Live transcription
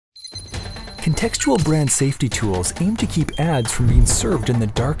Contextual brand safety tools aim to keep ads from being served in the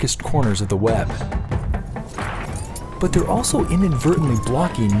darkest corners of the web. But they're also inadvertently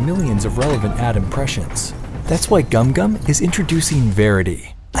blocking millions of relevant ad impressions. That's why GumGum is introducing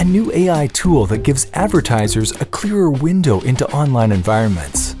Verity, a new AI tool that gives advertisers a clearer window into online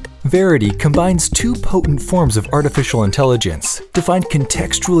environments. Verity combines two potent forms of artificial intelligence to find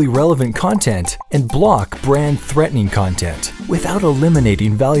contextually relevant content and block brand-threatening content without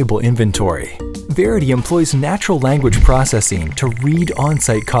eliminating valuable inventory. Verity employs natural language processing to read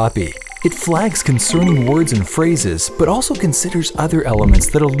on-site copy. It flags concerning words and phrases, but also considers other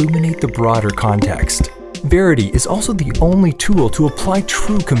elements that illuminate the broader context. Verity is also the only tool to apply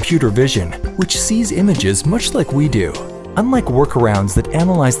true computer vision, which sees images much like we do. Unlike workarounds that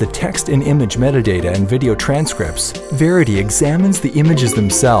analyze the text and image metadata and video transcripts, Verity examines the images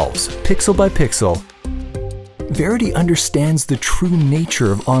themselves, pixel by pixel. Verity understands the true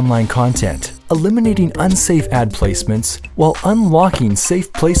nature of online content, eliminating unsafe ad placements while unlocking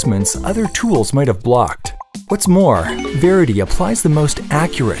safe placements other tools might have blocked. What's more, Verity applies the most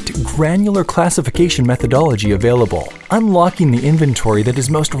accurate, granular classification methodology available, unlocking the inventory that is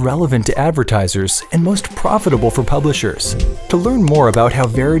most relevant to advertisers and most profitable for publishers. To learn more about how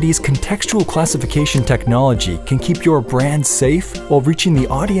Verity's contextual classification technology can keep your brand safe while reaching the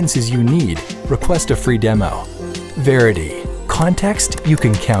audiences you need, request a free demo. Verity. Context you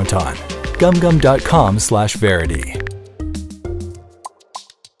can count on. GumGum.com/Verity.